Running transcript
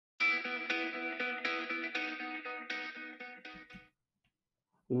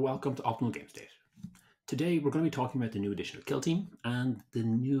Welcome to Optimal Game State. Today we're going to be talking about the new addition of Kill Team and the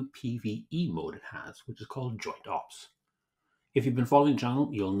new PvE mode it has, which is called Joint Ops. If you've been following the channel,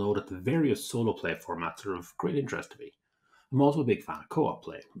 you'll know that the various solo play formats are of great interest to me. I'm also a big fan of co-op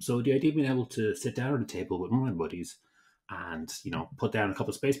play, so the idea of being able to sit down at a table with one of my buddies and, put down a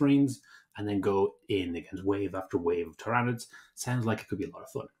couple of Space Marines and then go in against wave after wave of Tyranids sounds like it could be a lot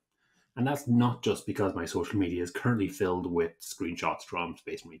of fun. And that's not just because my social media is currently filled with screenshots from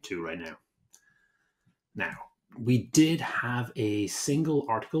Space Marine 2 right now. Now, we did have a single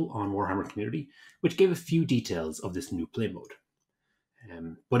article on Warhammer Community, which gave a few details of this new play mode.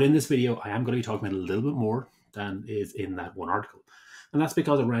 But in this video, I am going to be talking about a little bit more than is in that one article. And that's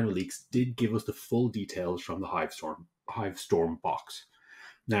because a round of leaks did give us the full details from the Hivestorm box.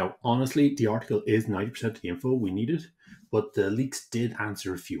 Now, honestly, the article is 90% of the info we needed, but the leaks did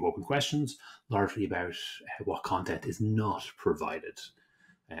answer a few open questions, largely about what content is not provided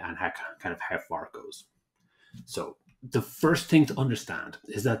and how far it goes. So, the first thing to understand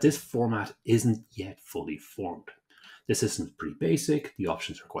is that this format isn't yet fully formed. The system is pretty basic, the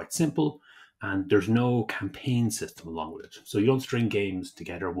options are quite simple, and there's no campaign system along with it. So you don't string games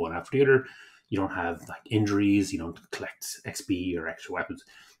together one after the other. You don't have injuries, you don't collect XP or extra weapons.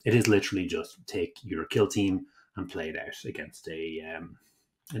 It is literally just take your kill team and play it out against an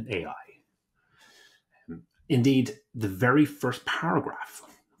AI. Indeed, the very first paragraph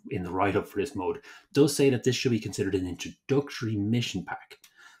in the write-up for this mode does say that this should be considered an introductory mission pack,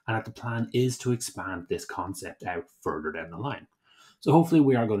 and that the plan is to expand this concept out further down the line. So hopefully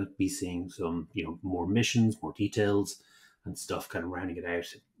we are going to be seeing some, more missions, more details and stuff kind of rounding it out.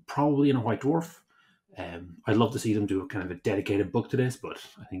 Probably in a White Dwarf. I'd love to see them do a dedicated book to this, but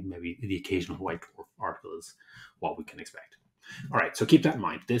I think maybe the occasional White Dwarf article is what we can expect. All right, so keep that in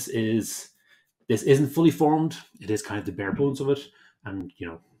mind. This isn't fully formed. It is kind of the bare bones of it, and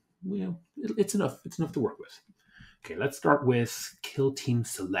it's enough. It's enough to work with. Okay, let's start with kill team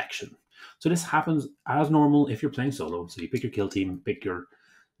selection. So this happens as normal if you're playing solo. So you pick your kill team, pick your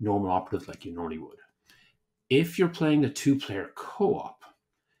normal operative like you normally would. If you're playing a two-player co-op,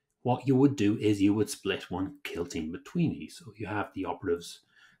 what you would do is you would split one kill team between you. So you have the operatives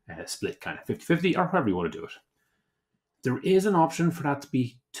split kind of 50-50 or however you want to do it. There is an option for that to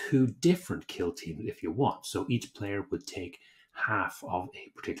be two different kill teams if you want. So each player would take half of a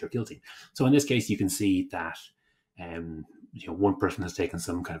particular kill team. So in this case, you can see that one person has taken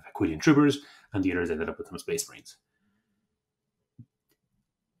some kind of Aquilian troopers and the others ended up with some Space Marines.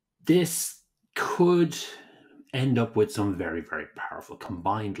 This could end up with some very, very powerful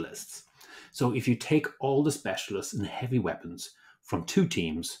combined lists. So if you take all the specialists and the heavy weapons from two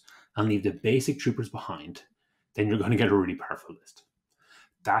teams and leave the basic troopers behind, then you're going to get a really powerful list.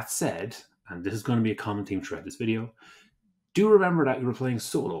 That said, and this is going to be a common theme throughout this video, do remember that you're playing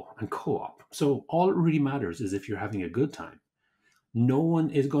solo and co-op. So all it really matters is if you're having a good time. No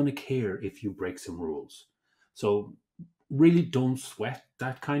one is going to care if you break some rules. So really don't sweat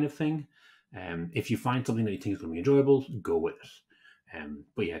that kind of thing. If you find something that you think is going to be enjoyable, go with it.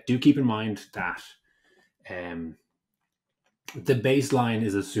 But yeah, do keep in mind that the baseline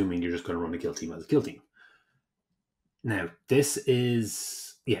is assuming you're just going to run a kill team as a kill team. Now, this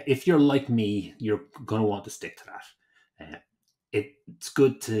is, if you're like me, you're going to want to stick to that. It's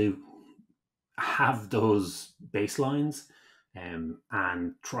good to have those baselines and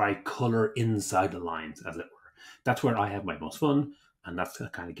try color inside the lines, as it were. That's where I have my most fun. And that's the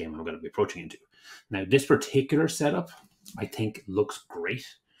kind of game I'm going to be approaching into. Now, this particular setup, I think, looks great.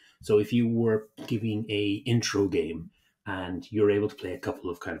 So if you were giving a intro game and you're able to play a couple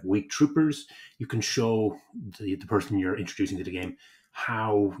of kind of weak troopers, you can show the person you're introducing to the game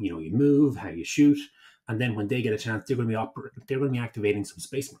how you move, how you shoot, and then when they get a chance, they're going to be activating some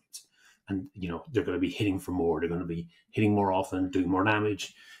Space Marines, and they're going to be hitting for more. They're going to be hitting more often, doing more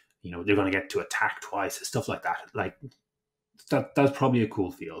damage. They're going to get to attack twice, stuff like that. That's probably a cool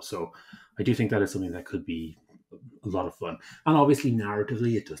feel. So I do think that is something that could be a lot of fun. And obviously,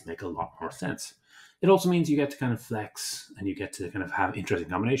 narratively, it does make a lot more sense. It also means you get to kind of flex and you get to kind of have interesting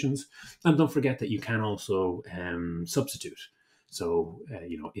combinations. And don't forget that you can also substitute. So,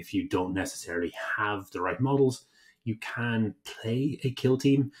 if you don't necessarily have the right models, you can play a kill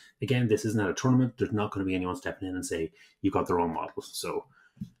team. Again, this isn't a tournament. There's not going to be anyone stepping in and say, you got the wrong models. So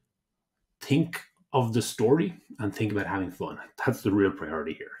think of the story and think about having fun. That's the real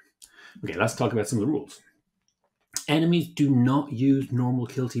priority here. Okay, let's talk about some of the rules. Enemies do not use normal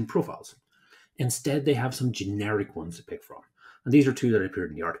kill team profiles. Instead, they have some generic ones to pick from. And these are two that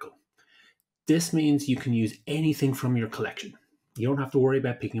appeared in the article. This means you can use anything from your collection. You don't have to worry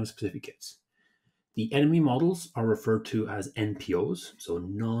about picking up specific kits. The enemy models are referred to as NPOs, so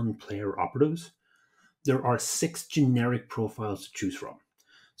non-player operatives. There are 6 generic profiles to choose from.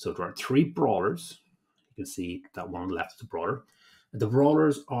 So there are 3 brawlers. You can see that one on the left is a brawler. The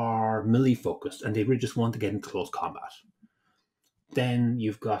brawlers are melee focused and they really just want to get into close combat. Then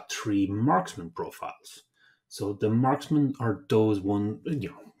you've got 3 marksman profiles. So the marksmen are those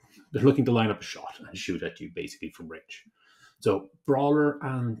they're looking to line up a shot and shoot at you basically from range. So brawler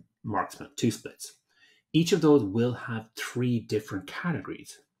and marksman, 2 splits. Each of those will have 3 different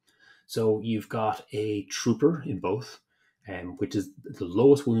categories. So you've got a trooper in both, which is the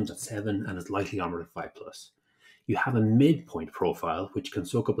lowest wounds at 7 and is lightly armored at 5+. You have a midpoint profile, which can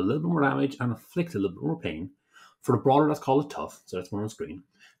soak up a little bit more damage and inflict a little bit more pain. For the brawler, that's called a tough, so that's one on screen.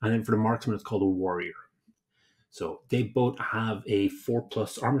 And then for the marksman, it's called a warrior. So they both have a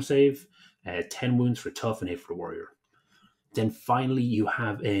 4+ armor save, 10 wounds for tough and 8 for the warrior. Then finally, you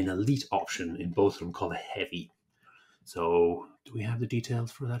have an elite option in both of them called a heavy. So do we have the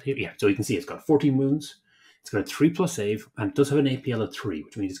details for that here? Yeah, so you can see it's got 14 wounds, it's got a 3+ save, and it does have an APL of 3,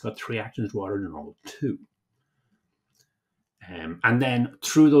 which means it's got 3 actions rather than a normal 2. And then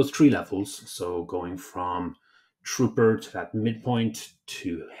through those 3 levels, so going from trooper to that midpoint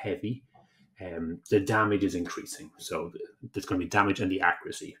to heavy, the damage is increasing. So there's going to be damage and the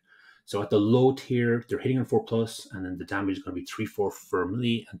accuracy. So at the low tier, they're hitting on 4+, and then the damage is going to be 3-4 for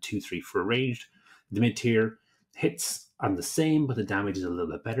melee and 2-3 for ranged. The mid tier hits on the same, but the damage is a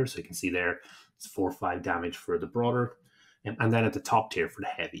little bit better. So you can see there, it's 4-5 damage for the brawler. And then at the top tier for the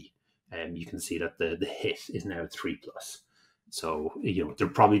heavy, you can see that the hit is now 3+. So, they're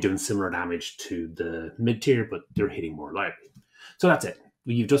probably doing similar damage to the mid tier, but they're hitting more lightly. So that's it.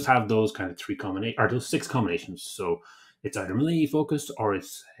 You just have those kind of those 6 combinations. So it's either melee focused or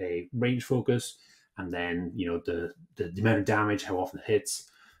it's a range focus, and then the amount of damage, how often it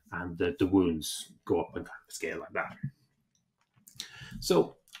hits, and the wounds go up on kind of a scale like that.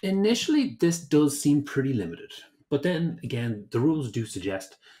 So initially, this does seem pretty limited, but then again, the rules do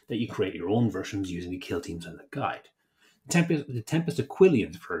suggest that you create your own versions using the kill teams and the guide. The Tempest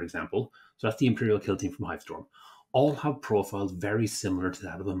Aquilians, for example, so that's the Imperial kill team from Hivestorm, all have profiles very similar to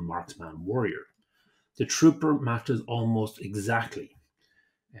that of a marksman warrior. The trooper matches almost exactly.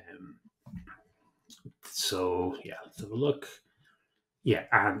 So yeah, let's have a look. Yeah,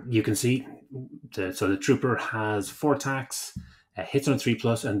 and you can see the trooper has 4 attacks, hits on a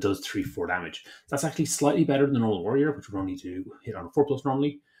 3+, and does 3-4 damage. That's actually slightly better than the normal warrior, which would only do hit on a 4+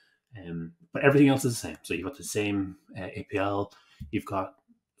 normally. But everything else is the same. So you've got the same APL. You've got,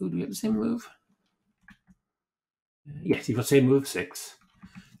 do we have the same move? Yes, you've got the same move, 6.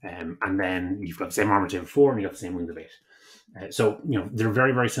 And then you've got the same armor save 4, and you've got the same wounds of 8. So, they're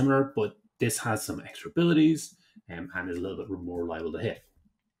very, very similar, but this has some extra abilities and is a little bit more liable to hit.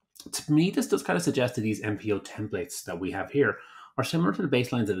 To me, this does kind of suggest that these MPO templates that we have here are similar to the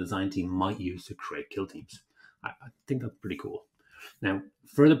baselines that a design team might use to create kill teams. I think that's pretty cool. Now,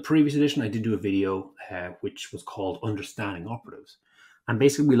 for the previous edition, I did do a video which was called Understanding Operatives. And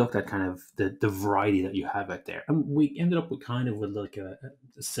basically, we looked at kind of the variety that you have out there. And we ended up with like a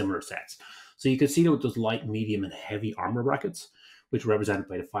similar sets. So you can see that with those light, medium, and heavy armor brackets, which are represented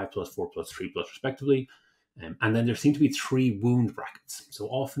by the 5+, 4+, 3+, respectively. And then there seem to be 3 wound brackets. So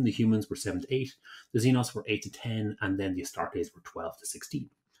often the humans were 7 to 8, the Xenos were 8 to 10, and then the Astartes were 12 to 16.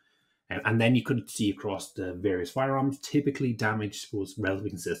 And then you could see across the various firearms, typically damage was relatively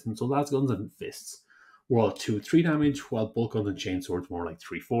consistent. So lasguns and fists were all 2-3 damage, while bolt guns and chainswords were more like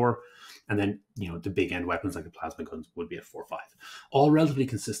 3-4. And then, the big end weapons like the plasma guns would be at 4-5. All relatively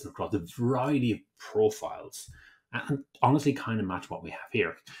consistent across a variety of profiles. And honestly kind of match what we have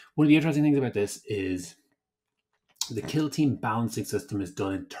here. One of the interesting things about this is the kill team balancing system is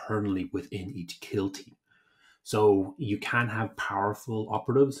done internally within each kill team. So you can have powerful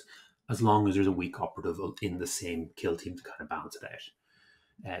operatives as long as there's a weak operative in the same kill team to kind of balance it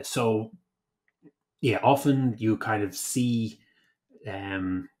out. So yeah, often you kind of see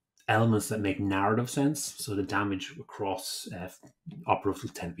elements that make narrative sense. So the damage across operatives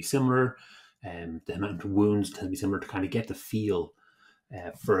will tend to be similar. The amount of wounds tend to be similar to kind of get the feel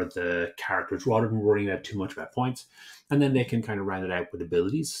for the characters rather than worrying about too much about points. And then they can kind of round it out with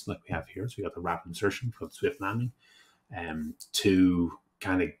abilities like we have here. So we got the rapid insertion, for the swift landing, to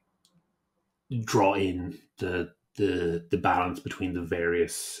kind of draw in the balance between the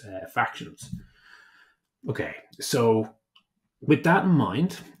various factions. Okay, so with that in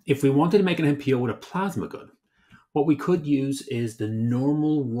mind, if we wanted to make an MPO with a plasma gun, what we could use is the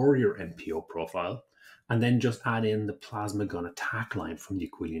normal warrior MPO profile, and then just add in the plasma gun attack line from the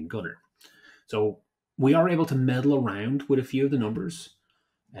Aquilian gunner. So we are able to meddle around with a few of the numbers.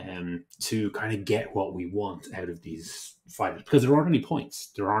 to kind of get what we want out of these fighters, because there aren't any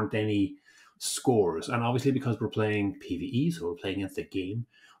points, there aren't any scores, and obviously because we're playing PvE, so we're playing against the game,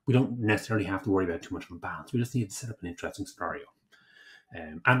 we don't necessarily have to worry about too much of a balance. We just need to set up an interesting scenario.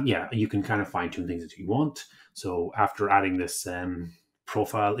 And yeah, you can kind of fine tune things as you want. So after adding this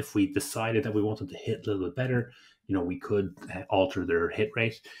profile, if we decided that we wanted to hit a little bit better, we could alter their hit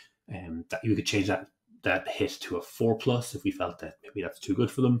rate. That you could change that hit to a 4+ if we felt that maybe that's too good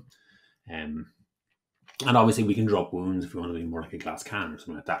for them. And obviously we can drop wounds if we want to be more like a glass cannon or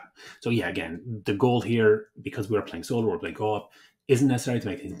something like that. So yeah, again, the goal here, because we're playing solo, we're playing co-op, isn't necessarily to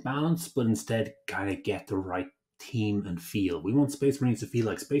make things balanced, but instead kind of get the right team and feel. We want Space Marines to feel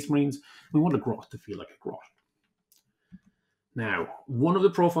like Space Marines. We want a Grot to feel like a Grot. Now, one of the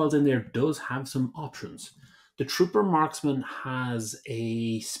profiles in there does have some options. The Trooper Marksman has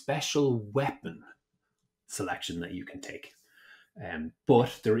a special weapon selection that you can take.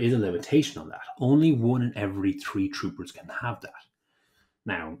 But there is a limitation on that. Only 1 in every 3 troopers can have that.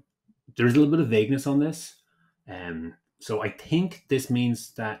 Now, there's a little bit of vagueness on this. So I think this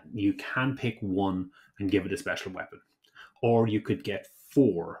means that you can pick 1 and give it a special weapon. Or you could get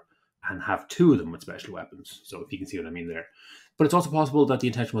 4 and have 2 of them with special weapons. So if you can see what I mean there. But it's also possible that the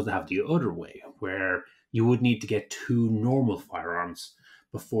intention was to have the other way, where you would need to get 2 normal firearms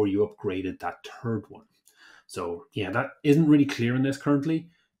before you upgraded that 3rd one. So yeah, that isn't really clear in this currently.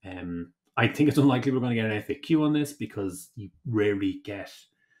 I think it's unlikely we're going to get an FAQ on this, because you rarely get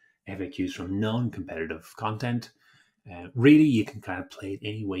FAQs from non-competitive content. Really, you can kind of play it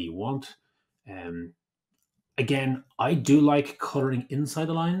any way you want. Again, I do like coloring inside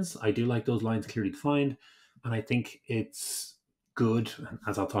the lines. I do like those lines clearly defined. And I think it's good,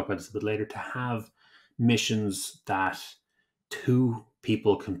 as I'll talk about this a bit later, to have missions that 2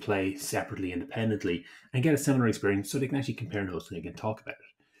 people can play separately, independently, and get a similar experience so they can actually compare notes and they can talk about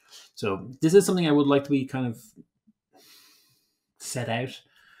it. So this is something I would like to be kind of set out.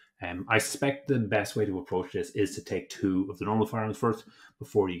 I suspect the best way to approach this is to take 2 of the normal firearms first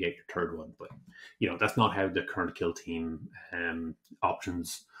before you get your 3rd one. But, that's not how the current kill team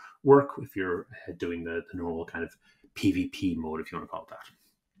options work if you're doing the normal kind of PvP mode, if you want to call it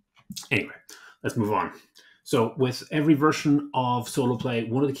that. Anyway, let's move on. So with every version of solo play,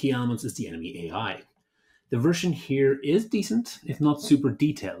 one of the key elements is the enemy AI. The version here is decent, if not super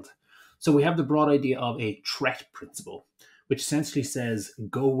detailed. So we have the broad idea of a threat principle, which essentially says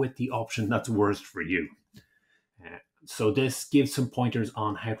go with the option that's worst for you. So this gives some pointers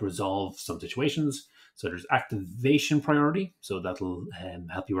on how to resolve some situations. So there's activation priority, so that'll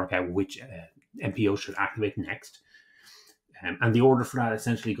help you work out which MPO should activate next. And the order for that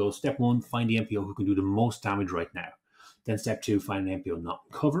essentially goes: step 1, find the MPO who can do the most damage right now. Then step 2, find an MPO not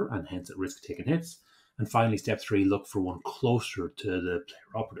in cover and hence at risk of taking hits. And finally, step 3, look for one closer to the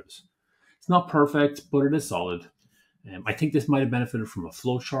player operatives. It's not perfect, but it is solid. I think this might have benefited from a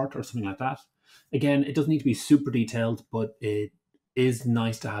flowchart or something like that. Again, it doesn't need to be super detailed, but it is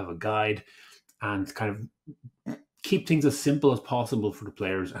nice to have a guide and kind of keep things as simple as possible for the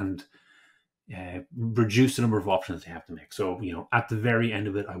players and reduce the number of options they have to make. So, at the very end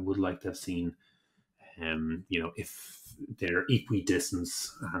of it, I would like to have seen, if they're equidistant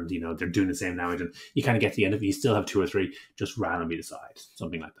and, they're doing the same damage, and you kind of get to the end of it, you still have 2 or 3, just randomly decide,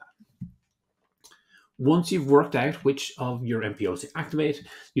 something like that. Once you've worked out which of your MPOs to activate,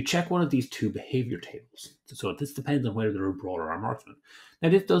 you check one of these 2 behavior tables. So this depends on whether they're a brawler or a marksman. Now,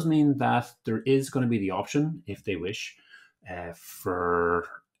 this does mean that there is going to be the option, if they wish, for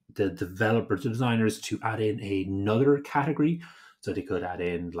the developers, the designers, to add in another category. So they could add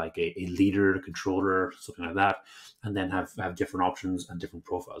in like a leader, a controller, something like that, and then have different options and different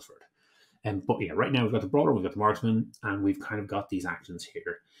profiles for it. But yeah, right now we've got the brawler, we've got the marksman, and we've kind of got these actions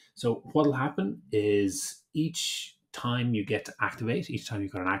here. So what'll happen is each time you get to activate, each time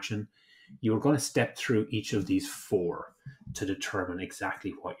you've got an action, you're going to step through each of these 4 to determine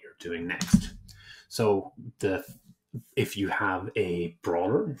exactly what you're doing next. So if you have a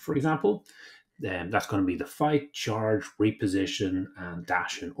brawler, for example, then that's going to be the fight, charge, reposition, and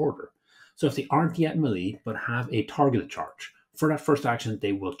dash in order. So if they aren't yet melee, but have a targeted charge, for that first action,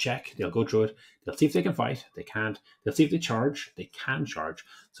 they will check, they'll go through it, they'll see if they can fight, they can't, they'll see if they charge, they can charge,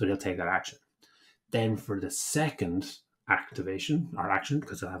 so they'll take that action. Then for the second activation, or action,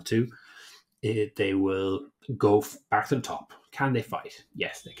 because they'll have 2, they will go back to the top. Can they fight?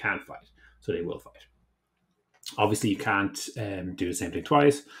 Yes, they can fight, so they will fight. Obviously, you can't do the same thing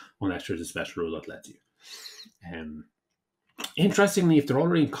twice, unless there's a special rule that lets you. Interestingly, if they're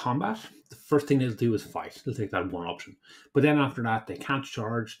already in combat, the first thing they'll do is fight. They'll take that one option. But then after that, they can't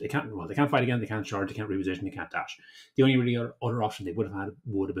charge. They can't fight again. They can't charge. They can't reposition. They can't dash. The only really other option they would have had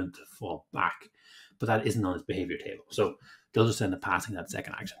would have been to fall back. But that isn't on his behavior table. So they'll just end up passing that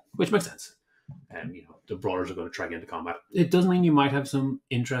second action, which makes sense. And, the brawlers are going to try to get into combat. It does mean you might have some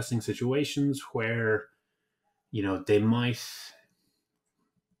interesting situations where, they might...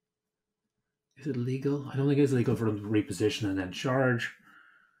 Is it legal? I don't think it's legal for them to reposition and then charge.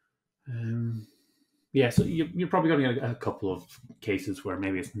 So you're probably going to get a couple of cases where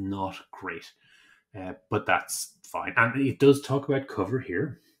maybe it's not great, but that's fine. And it does talk about cover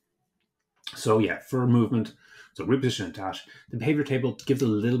here. So yeah, for movement, so reposition and dash, the behavior table gives a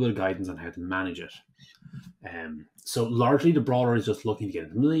little bit of guidance on how to manage it. So largely the brawler is just looking to get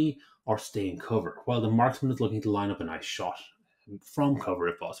into melee or stay in cover, while the marksman is looking to line up a nice shot from cover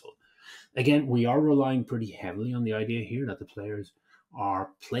if possible. Again, we are relying pretty heavily on the idea here that the players are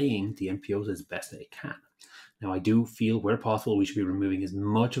playing the MPOs as best they can. Now, I do feel where possible we should be removing as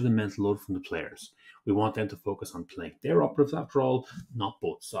much of the mental load from the players. We want them to focus on playing their operatives after all, not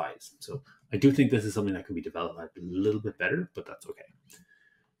both sides. So I do think this is something that can be developed a little bit better, but that's okay.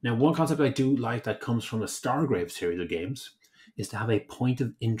 Now, one concept I do like that comes from the Stargrave series of games is to have a point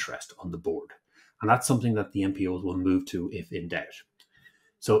of interest on the board. And that's something that the MPOs will move to if in doubt.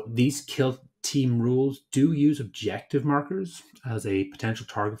 So these kill team rules do use objective markers as a potential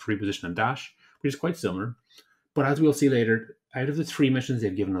target for reposition and dash, which is quite similar. But as we'll see later, out of the 3 missions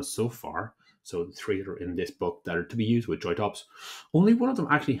they've given us so far, so the 3 that are in this book that are to be used with joy tops, only one of them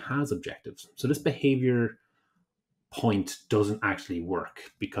actually has objectives. So this behavior point doesn't actually work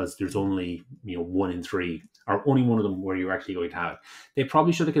because there's only 1 in 3, or only one of them where you're actually going to have it. They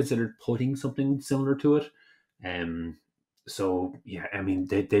probably should have considered putting something similar to it. So yeah, I mean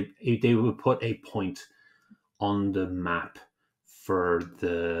they would put a point on the map for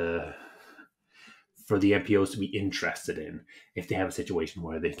the MPOs to be interested in if they have a situation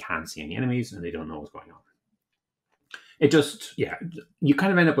where they can't see any enemies and they don't know what's going on. It just, you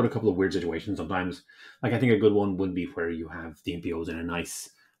kind of end up with a couple of weird situations sometimes. Like I think a good one would be where you have the MPOs in a nice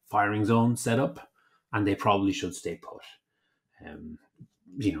firing zone set up and they probably should stay put.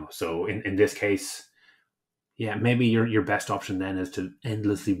 So in this case, maybe your best option then is to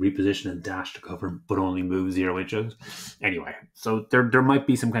endlessly reposition and dash to cover, but only move 0 inches. Anyway, so there might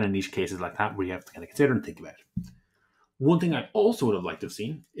be some kind of niche cases like that where you have to kind of consider and think about it. One thing I also would have liked to have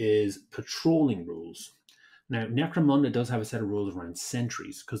seen is patrolling rules. Now, Necromunda does have a set of rules around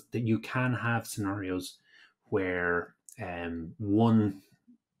sentries, because you can have scenarios where one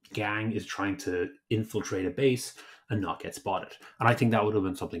gang is trying to infiltrate a base and not get spotted. And I think that would have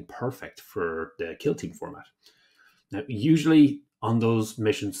been something perfect for the kill team format. Now, usually on those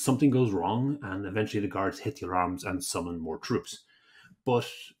missions, something goes wrong and eventually the guards hit the alarms and summon more troops. But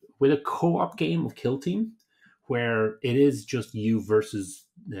with a co-op game of kill team, where it is just you versus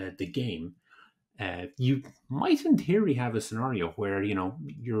the game, you might in theory have a scenario where,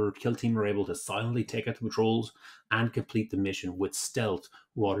 your kill team are able to silently take out the patrols and complete the mission with stealth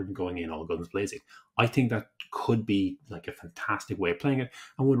rather than going in all guns blazing. I think that could be like a fantastic way of playing it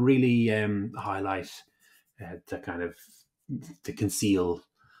and would really highlight the conceal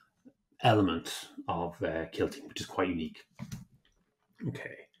element of kill team, which is quite unique.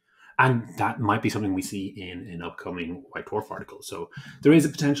 Okay. And that might be something we see in an upcoming White Dwarf article. So there is a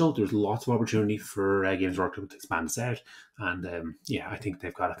potential. There's lots of opportunity for Games Workshop to expand this out. And I think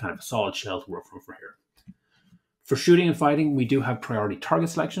they've got a kind of a solid shell to work from for here. For shooting and fighting, we do have priority target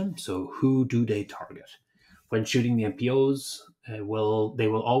selection. So who do they target? When shooting the MPOs, they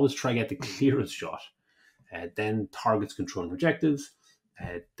will always try to get the clearest shot. Then targets controlling objectives.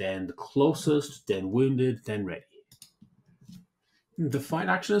 Then the closest, then wounded, then ready. The fight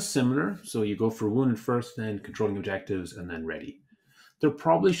action is similar, so you go for wounded first, then controlling objectives, and then ready. There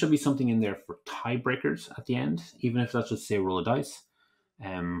probably should be something in there for tiebreakers at the end, even if that's just say roll a dice.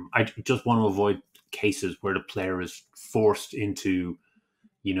 I just want to avoid cases where the player is forced into,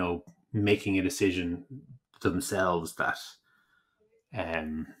 making a decision themselves that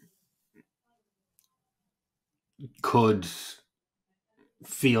could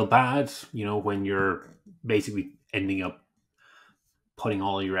feel bad, when you're basically ending up putting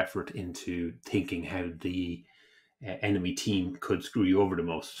all your effort into thinking how the enemy team could screw you over the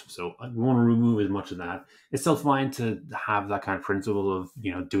most. So we want to remove as much of that. It's still fine to have that kind of principle of,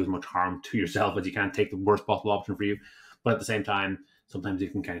 do as much harm to yourself as you can, take the worst possible option for you. But at the same time, sometimes you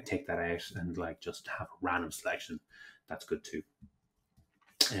can kind of take that out and just have a random selection. That's good too.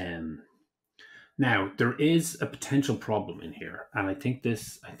 Now, there is a potential problem in here. And I think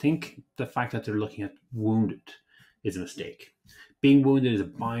the fact that they're looking at wounded is a mistake. Being wounded is a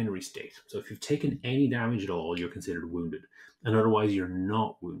binary state. So if you've taken any damage at all, you're considered wounded. And otherwise, you're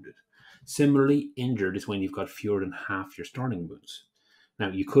not wounded. Similarly, injured is when you've got fewer than half your starting wounds. Now,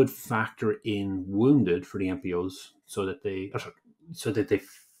 you could factor in wounded for the MPOs so that they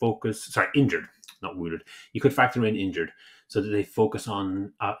focus. Sorry, injured, not wounded. You could factor in injured so that they focus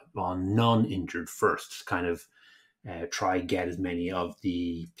on non-injured first. Kind of try get as many of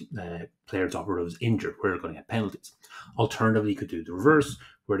the players' operatives injured, where they're going to get penalties. Alternatively, you could do the reverse,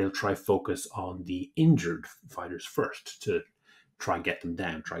 where they'll try focus on the injured fighters first to try get them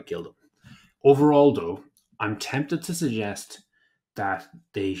down, try kill them. Overall, though, I'm tempted to suggest that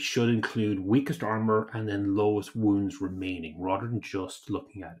they should include weakest armor and then lowest wounds remaining, rather than just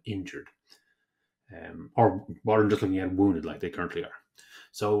looking at injured, or rather than just looking at wounded like they currently are.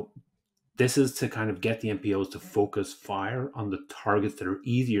 So this is to kind of get the MPOs to focus fire on the targets that are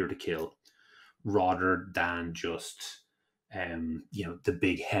easier to kill, rather than just the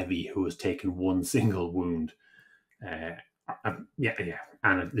big heavy who has taken one single wound.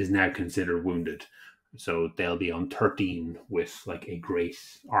 And is now considered wounded. So they'll be on 13 with like a great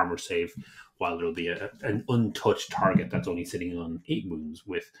armor save, while there'll be an untouched target that's only sitting on 8 wounds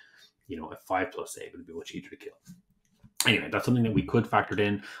with, a 5+ save. It'll be much easier to kill. Anyway, that's something that we could factor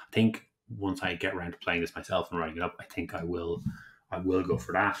in. I think once I get around to playing this myself and writing it up, I think I will go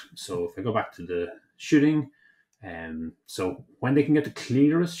for that. So if I go back to the shooting, so when they can get the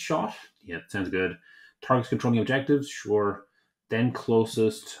clearest shot, sounds good. Targets controlling objectives, sure. Then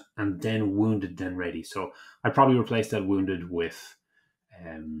closest, and then wounded, then ready. So I'd probably replace that wounded with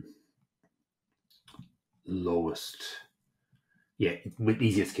lowest, with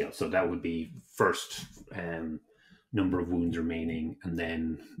easiest kill. So that would be first number of wounds remaining, and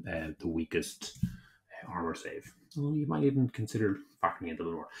then the weakest armor save. Well, you might even consider factoring in a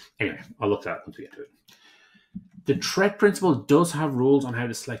little more. Anyway, I'll look at that once we get to it. The threat principle does have rules on how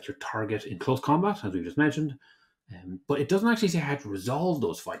to select your target in close combat, as we just mentioned, but it doesn't actually say how to resolve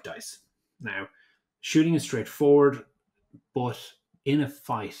those fight dice. Now, shooting is straightforward, but in a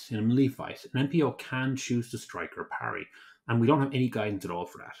melee fight, an MPO can choose to strike or parry, and we don't have any guidance at all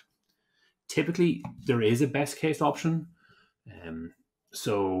for that. Typically, there is a best case option,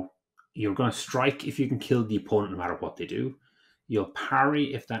 so you're going to strike if you can kill the opponent no matter what they do. You'll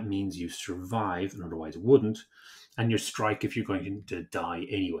parry if that means you survive and otherwise wouldn't. And you strike if you're going to die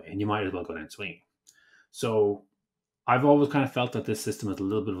anyway. And you might as well go down swinging. So I've always kind of felt that this system is a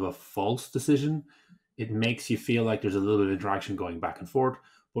little bit of a false decision. It makes you feel like there's a little bit of interaction going back and forth.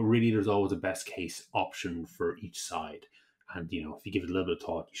 But really, there's always a best case option for each side. And, if you give it a little bit of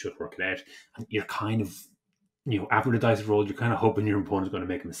thought, you should work it out. And you're kind of, after the dice roll, you're kind of hoping your opponent's going to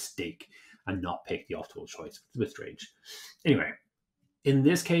make a mistake and not pick the optimal choice. It's a bit strange. Anyway, in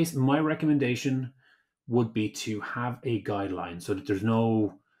this case, my recommendation would be to have a guideline so that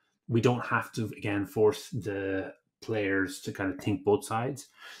we don't have to, again, force the players to kind of think both sides.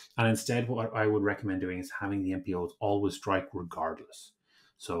 And instead, what I would recommend doing is having the MPOs always strike regardless.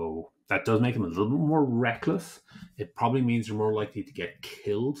 So that does make them a little bit more reckless. It probably means they're more likely to get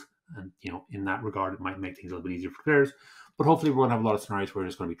killed. And, in that regard, it might make things a little bit easier for players. But hopefully we're going to have a lot of scenarios where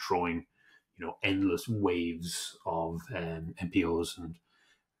it's going to be throwing endless waves of MPOs and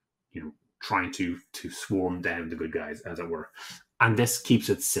trying to swarm down the good guys, as it were. And this keeps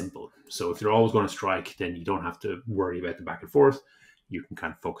it simple. So if you're always going to strike, then you don't have to worry about the back and forth. You can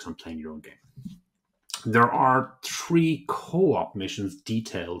kind of focus on playing your own game. There are 3 co-op missions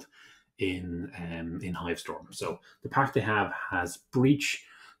detailed in Hivestorm. So the pack they have has Breach,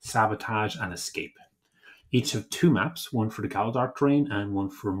 Sabotage, and Escape. Each have 2 maps, one for the Galadark terrain and one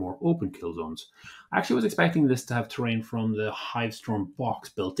for more open kill zones. I actually was expecting this to have terrain from the Hivestorm box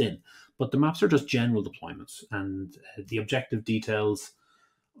built in, but the maps are just general deployments, and the objective details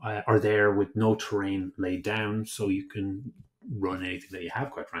are there with no terrain laid down, so you can run anything that you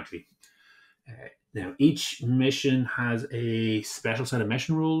have, quite frankly. Now, each mission has a special set of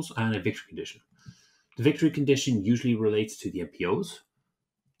mission rules and a victory condition. The victory condition usually relates to the MPOs.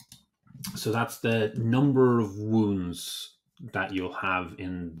 So that's the number of wounds that you'll have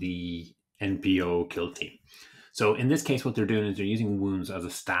in the NPO kill team. So in this case, what they're doing is they're using wounds as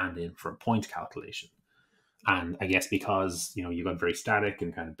a stand-in for a point calculation. And I guess because, you've got very static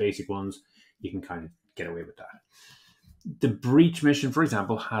and kind of basic ones, you can kind of get away with that. The Breach mission, for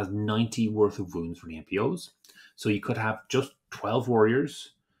example, has 90 worth of wounds for the MPOs. So you could have just 12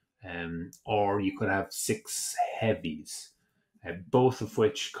 warriors, or you could have 6 heavies, both of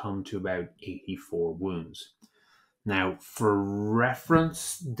which come to about 84 wounds. Now, for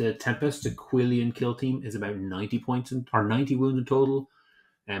reference, the Tempest Aquilian kill team is about 90 wounds in total.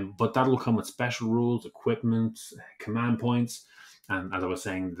 But that'll come with special rules, equipment, command points, and as I was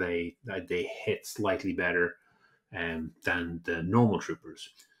saying, they hit slightly better than the normal troopers.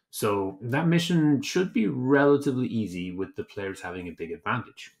 So that mission should be relatively easy with the players having a big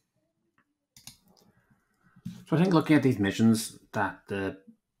advantage. So I think looking at these missions, that the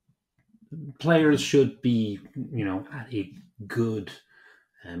players should be, at a good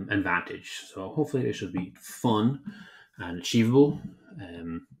advantage. So hopefully it should be fun and achievable.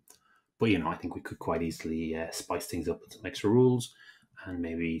 But I think we could quite easily spice things up with some extra rules and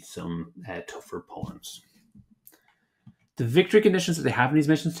maybe some tougher opponents. The victory conditions that they have in these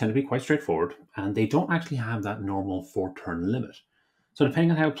missions tend to be quite straightforward, and they don't actually have that normal 4-turn limit. So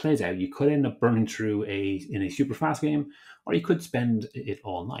depending on how it plays out, you could end up burning through in a super fast game, or you could spend it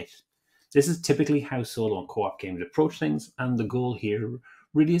all night. This is typically how solo and co-op games approach things, and the goal here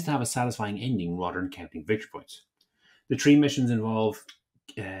really is to have a satisfying ending rather than counting victory points. The 3 missions involve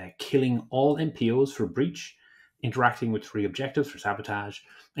killing all NPOs for breach, interacting with 3 objectives for sabotage,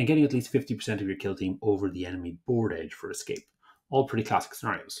 and getting at least 50% of your kill team over the enemy board edge for escape. All pretty classic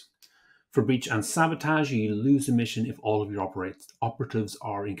scenarios. For breach and sabotage, you lose the mission if all of your operatives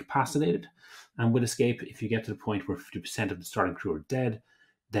are incapacitated. And with escape, if you get to the point where 50% of the starting crew are dead,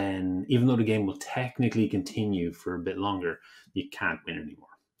 then even though the game will technically continue for a bit longer, you can't win anymore.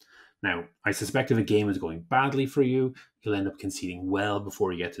 Now, I suspect if a game is going badly for you, you'll end up conceding well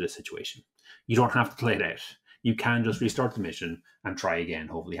before you get to this situation. You don't have to play it out. You can just restart the mission and try again,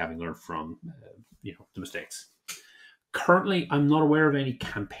 hopefully having learned from the mistakes. Currently, I'm not aware of any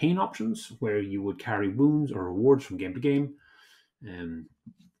campaign options where you would carry wounds or rewards from game to game.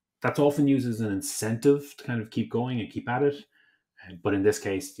 That's often used as an incentive to kind of keep going and keep at it. But in this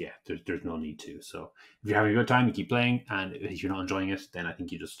case, yeah, there's no need to. So if you're having a good time, you keep playing. And if you're not enjoying it, then I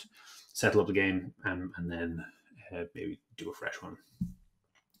think you just settle up the game and then maybe do a fresh one.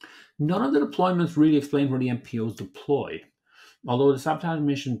 None of the deployments really explain where the MPOs deploy, although the sabotage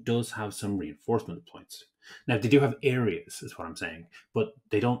mission does have some reinforcement points. Now, they do have areas, is what I'm saying, but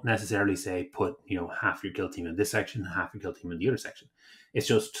they don't necessarily say put, half your kill team in this section, half your kill team in the other section. It's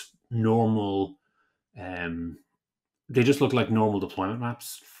just normal. They just look like normal deployment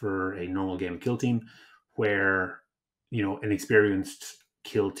maps for a normal game of kill team, where an experienced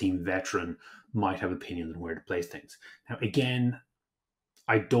kill team veteran might have opinions on where to place things. Now, again,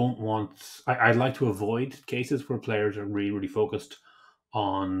 I'd like to avoid cases where players are really, really focused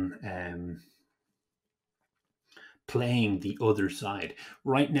on playing the other side.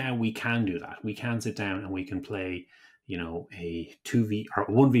 Right now, we can do that. We can sit down and we can play, a 2v or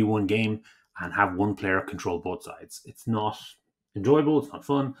 1v1 game and have one player control both sides. It's not enjoyable. It's not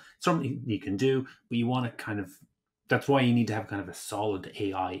fun. It's something you can do, but you want to that's why you need to have kind of a solid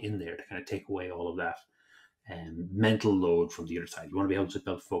AI in there to kind of take away all of that mental load from the other side. You want to be able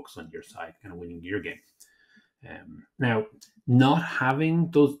to focus on your side, kind of winning your game. Now, not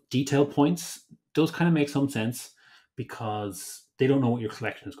having those detail points does kind of make some sense because they don't know what your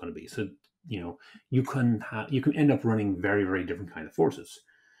collection is going to be. So, you can end up running very, very different kind of forces.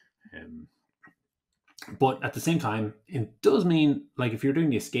 But at the same time, it does mean, like, if you're doing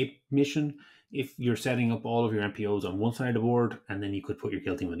the escape mission, if you're setting up all of your MPOs on one side of the board, and then you could put your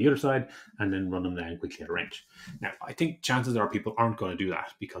kill team on the other side and then run them down quickly at a range. Now, I think chances are people aren't going to do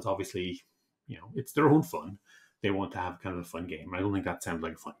that because obviously, it's their own fun. They want to have kind of a fun game. I don't think that sounds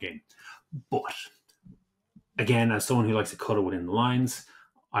like a fun game. But again, as someone who likes to cut it within the lines,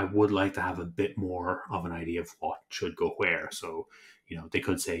 I would like to have a bit more of an idea of what should go where. So, they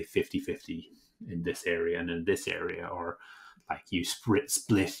could say 50-50 in this area and in this area, or like you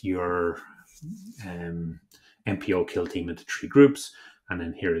split your MPO kill team into 3 groups, and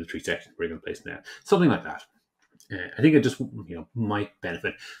then here are the 3 sections where you're going to place them there. Something like that. I think it just might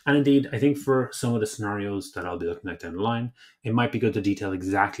benefit. And indeed, I think for some of the scenarios that I'll be looking at down the line, it might be good to detail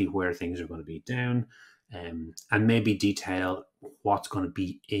exactly where things are going to be down, and maybe detail what's going to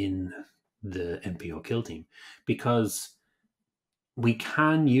be in the MPO kill team, because we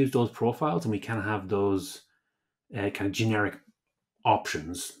can use those profiles and we can have those kind of generic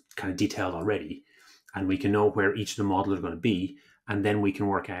options kind of detailed already, and we can know where each of the models are going to be, and then we can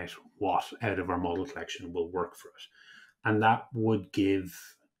work out what out of our model collection will work for it. And that would give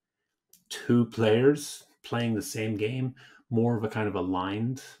 2 players playing the same game more of a kind of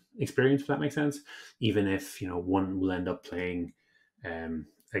aligned experience, if that makes sense, even if one will end up playing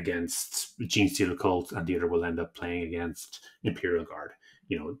against Genestealer Cult and the other will end up playing against Imperial Guard,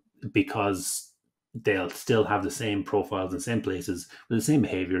 because they'll still have the same profiles and same places with the same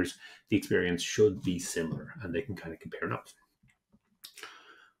behaviors. The experience should be similar and they can kind of compare notes.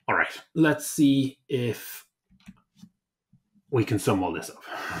 All right, let's see if we can sum all this up.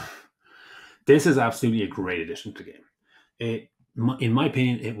 This is absolutely a great addition to the game. In my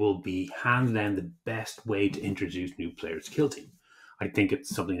opinion, it will be hands down the best way to introduce new players to Kill Team. I think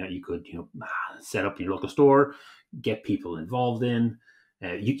it's something that you could, set up in your local store, get people involved in.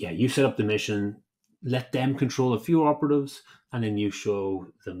 You set up the mission, let them control a few operatives, and then you show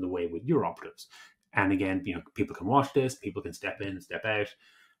them the way with your operatives. And again, people can watch this, people can step in and step out,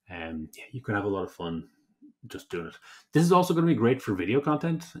 and you can have a lot of fun just doing it. This is also going to be great for video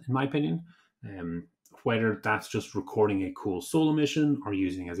content, in my opinion. Whether that's just recording a cool solo mission or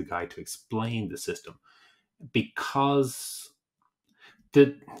using it as a guide to explain the system, because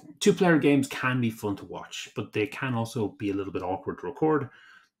the two-player games can be fun to watch, but they can also be a little bit awkward to record.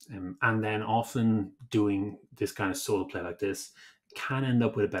 And then often doing this kind of solo play like this can end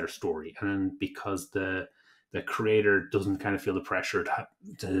up with a better story. And because the creator doesn't kind of feel the pressure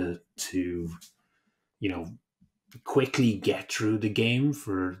to quickly get through the game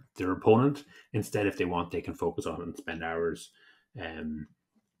for their opponent. Instead, if they want, they can focus on it and spend hours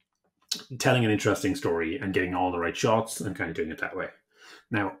telling an interesting story and getting all the right shots and kind of doing it that way.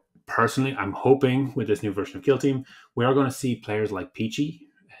 Now, personally, I'm hoping with this new version of Kill Team, we are going to see players like Peachy,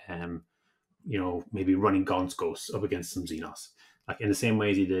 maybe running Gonskos up against some Xenos. Like in the same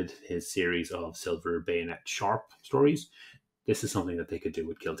way as he did his series of Silver Bayonet Sharp stories, this is something that they could do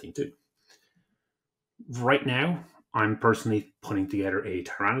with Kill Team too. Right now, I'm personally putting together a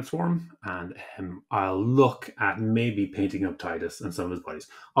Tyrannoswarm, and I'll look at maybe painting up Titus and some of his bodies.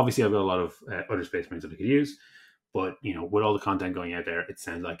 Obviously, I've got a lot of other Space Marines that I could use, but with all the content going out there, it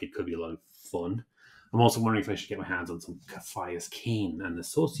sounds like it could be a lot of fun. I'm also wondering if I should get my hands on some Caphias Kane and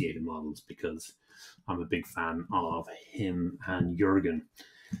associated models, because I'm a big fan of him and Jurgen.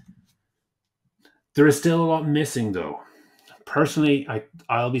 There is still a lot missing, though. Personally,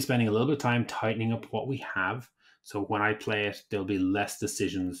 I'll be spending a little bit of time tightening up what we have. So when I play it, there'll be less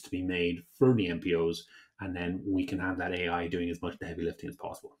decisions to be made for the MPOs, and then we can have that AI doing as much heavy lifting as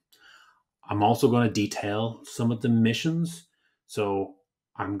possible. I'm also going to detail some of the missions. So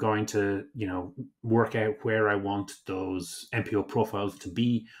I'm going to, work out where I want those MPO profiles to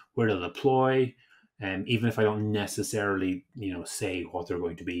be, where to deploy, and even if I don't necessarily, say what they're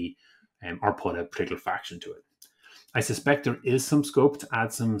going to be, or put a particular faction to it. I suspect there is some scope to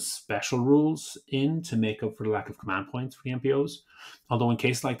add some special rules in to make up for the lack of command points for the MPOs. Although in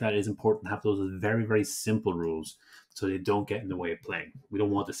cases like that, it is important to have those as very, very simple rules so they don't get in the way of playing. We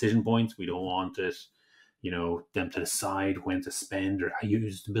don't want decision points. We don't want it, them to decide when to spend or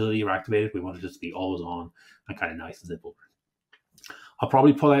use the ability or activate it. We want it just to be always on and kind of nice and simple. I'll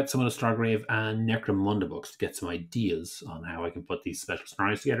probably pull out some of the Stargrave and Necromunda books to get some ideas on how I can put these special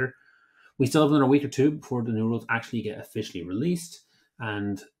scenarios together. We still have another week or two before the new rules actually get officially released.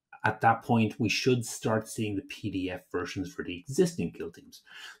 And at that point, we should start seeing the PDF versions for the existing kill teams.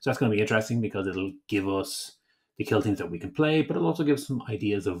 So that's going to be interesting because it'll give us the kill teams that we can play, but it'll also give some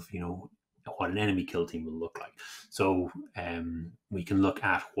ideas of, what an enemy kill team will look like. So we can look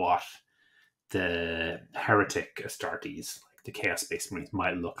at what the Heretic Astartes, like the Chaos Space Marines,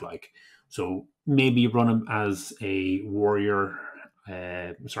 might look like. So maybe run them as a warrior,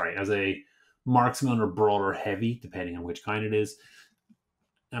 as a marksman or brawler heavy, depending on which kind it is.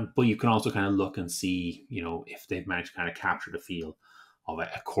 But you can also kind of look and see, if they've managed to kind of capture the feel of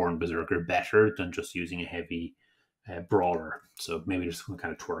a Khorne Berserker better than just using a heavy brawler. So maybe there's some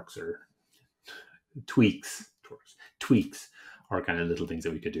kind of tweaks or kind of little things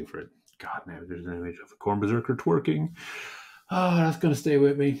that we could do for it. God, now there's an image of a Khorne Berserker twerking. Oh, that's going to stay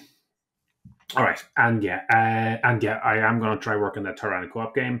with me. All right, I am going to try working that Tyranno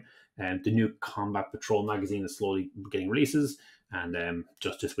co-op game. And the new Combat Patrol magazine is slowly getting releases. And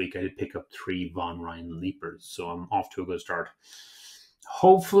just this week, I did pick up 3 Von Ryan Leapers. So I'm off to a good start.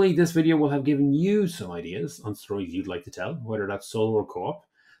 Hopefully, this video will have given you some ideas on stories you'd like to tell, whether that's solo or co-op.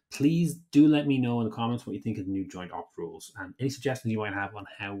 Please do let me know in the comments what you think of the new joint op rules and any suggestions you might have on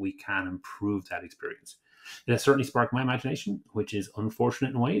how we can improve that experience. It has certainly sparked my imagination, which is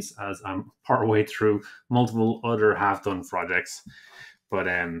unfortunate in ways, as I'm part way through multiple other half-done projects. But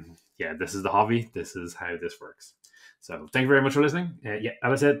this is the hobby. This is how this works. So thank you very much for listening. As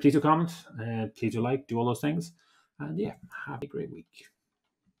I said, please do comment, please do like, do all those things. And have a great week.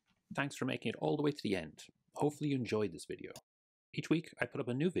 Thanks for making it all the way to the end. Hopefully you enjoyed this video. Each week, I put up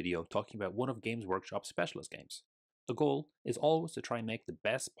a new video talking about one of Games Workshop's specialist games. The goal is always to try and make the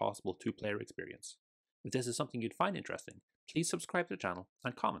best possible 2-player experience. If this is something you'd find interesting, please subscribe to the channel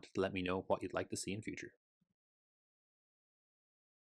and comment to let me know what you'd like to see in future.